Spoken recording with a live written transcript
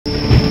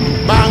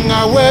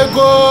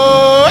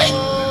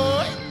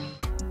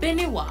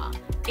Benewa,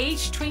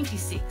 age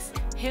 26,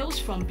 hails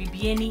from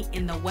Bibiani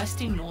in the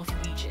Western North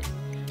region.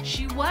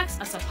 She works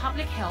as a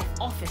public health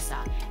officer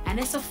and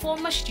is a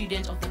former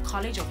student of the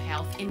College of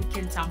Health in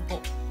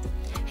Kintampo.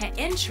 Her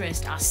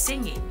interests are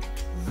singing,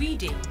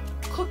 reading,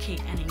 cooking,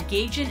 and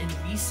engaging in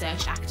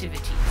research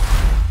activities.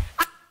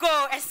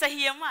 Go,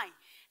 Esahiyamai.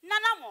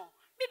 Nanamo,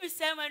 maybe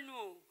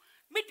Semanu,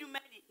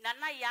 Midumedi,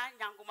 Nanaya,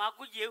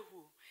 Yangumagu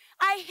Yehu.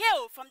 I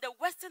hail from the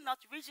Western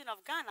North region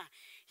of Ghana.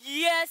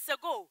 Years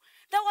ago,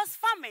 there was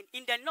famine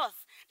in the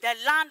north, the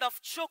land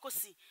of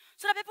Chokosi.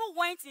 So the people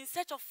went in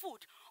search of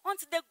food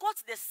until they got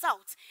to the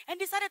south and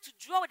decided to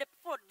draw with the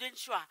people of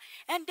Denshua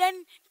and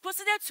then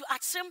proceeded to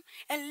Achim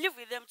and live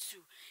with them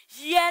too.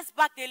 Years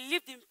back, they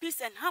lived in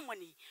peace and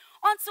harmony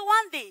until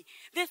one day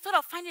they thought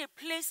of finding a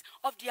place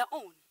of their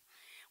own.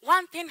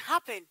 One thing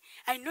happened.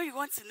 I know you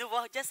want to know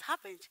what just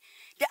happened.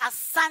 The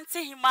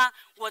Asante Hima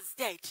was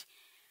dead.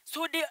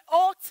 So they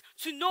ought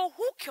to know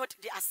who killed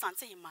the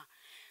Asante Hima.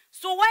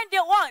 So when they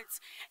went,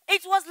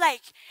 it was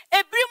like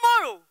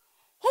Ebrimoro,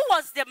 who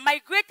was the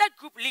migrated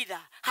group leader,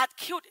 had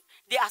killed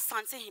the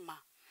Asante Hima.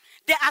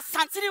 The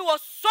Asante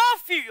was so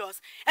furious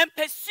and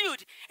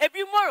pursued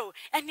Ebrimoro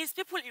and his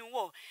people in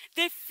war.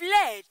 They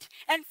fled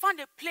and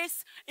found a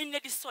place in the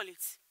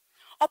desolate.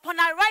 Upon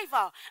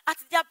arrival at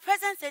their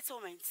present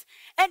settlement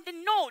and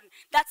known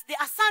that the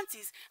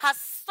Asantes had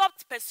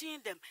stopped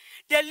pursuing them,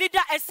 the leader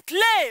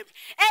exclaimed,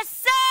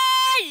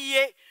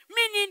 "Eseye,"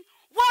 meaning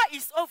war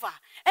is over,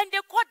 and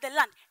they called the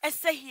land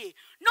Eseye,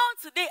 known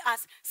today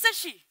as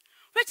Seshi,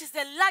 which is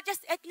the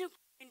largest ethnic group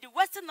in the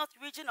Western North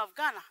region of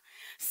Ghana,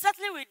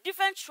 settling with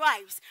different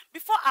tribes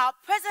before our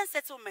present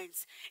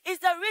settlements, is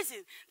the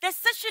reason the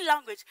Seshi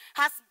language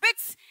has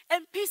bits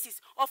and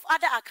pieces of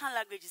other Akan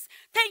languages.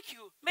 Thank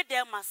you. May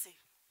they mercy.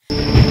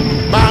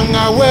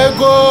 Banga we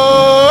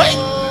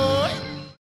go.